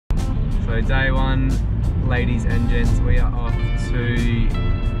So day one, ladies and gents, we are off to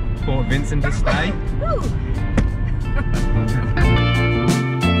Port Vincent to stay.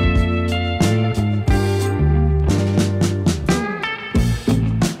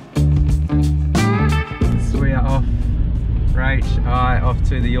 So we are off, Rach, off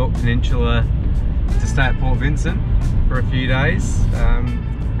to the Yorke Peninsula to stay at Port Vincent for a few days.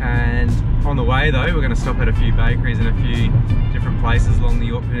 And on the way though, we're going to stop at a few bakeries and a few different places along the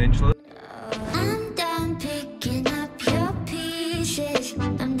Yorke Peninsula. I'm done picking up your pieces.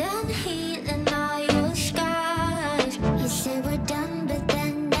 I'm done healing all your scars. You say we're done, but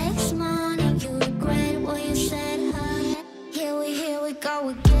then next morning you regret what you said, huh? Here we go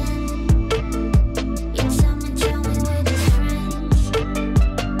again. You tell me we're just friends, but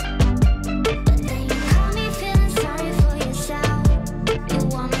then you call me feeling sorry for yourself. You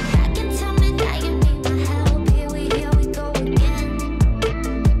want me back and tell me that you need my help. Here we go again.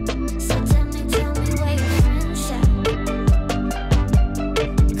 So tell me where your friends at.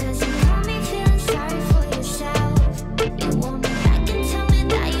 'Cause you call me feeling sorry for yourself. You want me back and tell me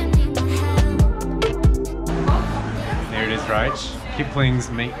that you need my help. There it is, Rach. Kipling's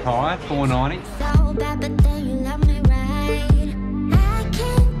meat pie, $4.90. So bad, but then you love me right. I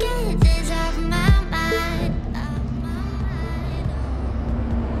can't get this off my mind.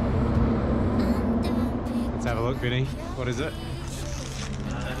 Let's have a look, Vinny. What is it?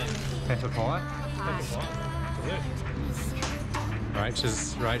 Pepper pie.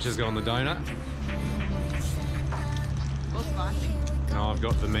 Rach has gone the donut. No, I've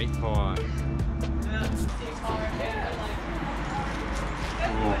got the meat pie.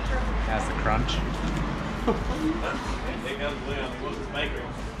 Ooh, how's the crunch?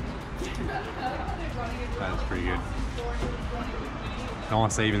 That's pretty good.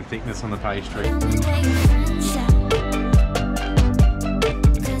 Nice even thickness on the pastry. Tell me where your friends at.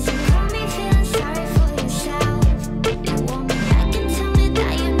 'Cause you call me feeling sorry for yourself. You want me back and tell me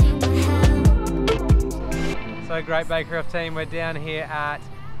that you need my help. So great Bakery Off team, we're down here at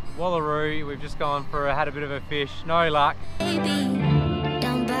Wallaroo. We've just gone had a bit of a fish, no luck. Baby,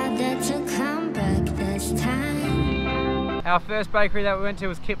 don't bother to come back this time. Our first bakery that we went to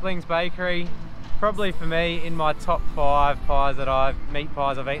was Kipling's Bakery. Probably for me in my top 5 meat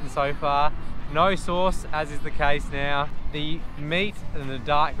pies I've eaten so far. No sauce, as is the case now. The meat and the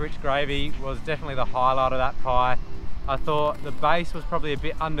dark rich gravy was definitely the highlight of that pie. I thought the base was probably a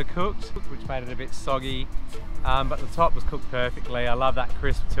bit undercooked, which made it a bit soggy, but the top was cooked perfectly. I love that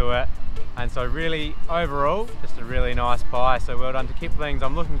crisp to it. And so really, overall, just a really nice pie. So well done to Kipling's.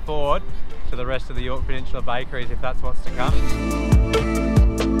 I'm looking forward to the rest of the Yorke Peninsula bakeries if that's what's to come.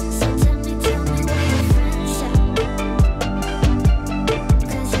 So tell me where your friends at.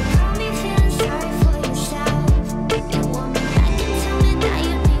 'Cause you call me feeling sorry for yourself. You want me back and tell me that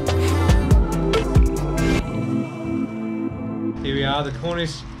you need my help. Here we are, the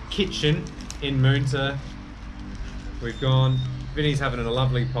Cornish Kitchen in Moonta. We've gone, Vinny's having a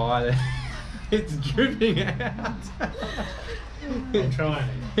lovely pie there. It's dripping out. I'm trying.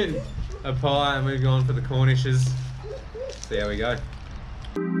 A pie, and we've gone for the Cornishes. See how we go.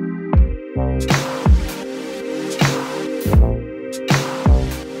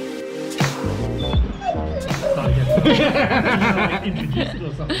 Introduce it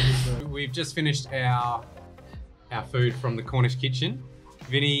or something. We've just finished our food from the Cornish Kitchen.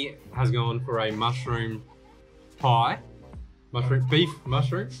 Vinny has gone for a mushroom pie. Beef and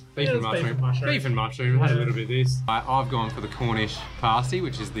mushroom. Beef and mushroom. Had a little bit of this. I've gone for the Cornish pasty,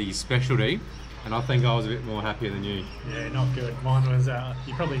 which is the specialty, and I think I was a bit more happier than you. Yeah, not good. Mine was,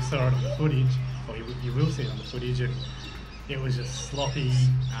 you probably saw it on the footage, or you will see it on the footage, and it was just sloppy,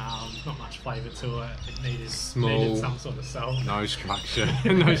 not much flavour to it. It needed some sort of salt. No structure,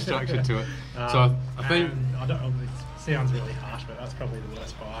 no structure to it. So I think, I don't know, it sounds really harsh, but that's probably the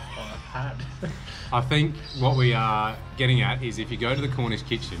worst pie I've had. I think what we are getting at is if you go to the Cornish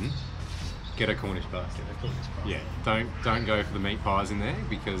Kitchen, get a Cornish pasty. Yeah, don't go for the meat pies in there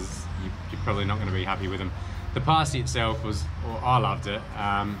because you're probably not going to be happy with them. The pasty itself was, I loved it.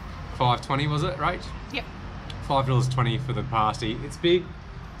 $5.20 was it, Rach? Yep. $5.20 for the pasty. It's big.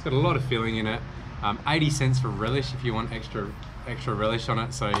 It's got a lot of filling in it. 80 cents for relish if you want extra relish on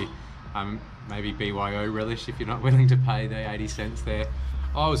it. So maybe BYO relish if you're not willing to pay the 80 cents there.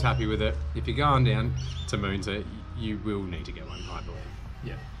 I was happy with it. If you're going down to Moonta, you will need to get one, I believe.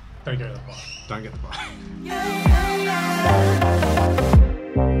 Yeah, don't go to the pie. Don't get the pie.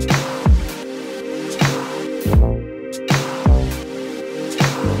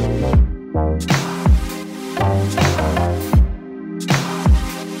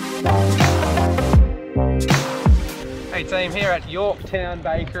 Hey team, here at Yorketown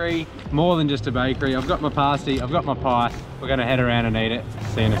Bakery. More than just a bakery. I've got my pasty, I've got my pie. We're gonna head around and eat it.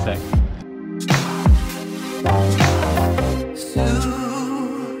 See you in a sec.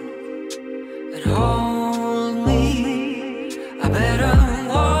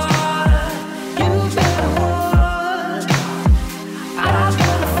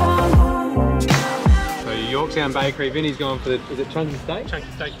 Yorketown Bakery, Vinny's gone for the, is it chunky steak? Chunky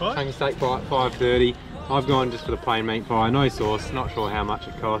steak pie. Chunky steak pie, $5.30. I've gone just for the plain meat pie, no sauce, not sure how much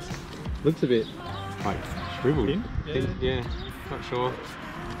it costs. Looks a bit like shriveled. Yeah, not sure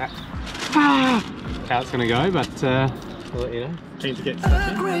how it's gonna go, but I'll let you know. Keen to get stuck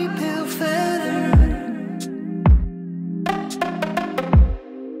in.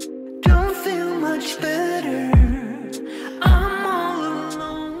 Don't feel much better.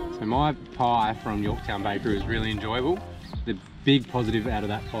 My pie from Yorketown Bakery was really enjoyable. The big positive out of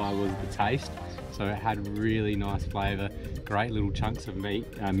that pie was the taste. So it had really nice flavour, great little chunks of meat,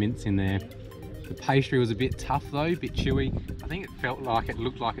 mince in there. The pastry was a bit tough though, a bit chewy. I think it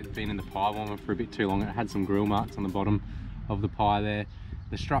looked like it'd been in the pie warmer for a bit too long. It had some grill marks on the bottom of the pie there.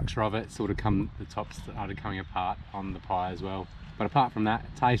 The structure of it the top started coming apart on the pie as well. But apart from that,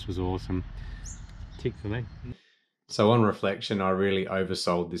 taste was awesome. Tick for me. So on reflection, I really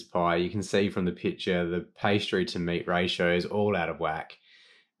oversold this pie. You can see from the picture, the pastry to meat ratio is all out of whack.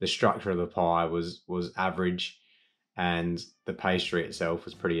 The structure of the pie was average, and the pastry itself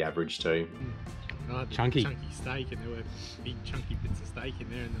was pretty average too. Chunky steak, and there were big chunky bits of steak in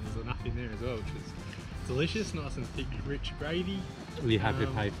there, and there was enough in there as well, which was delicious, nice and thick, rich gravy. Were you happy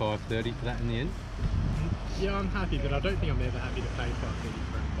to pay $5.30 for that in the end? Yeah, I'm happy, but I don't think I'm ever happy to pay $5.30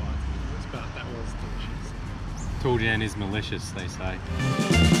 for a pie, but that was delicious. Tall Jan is malicious, they say.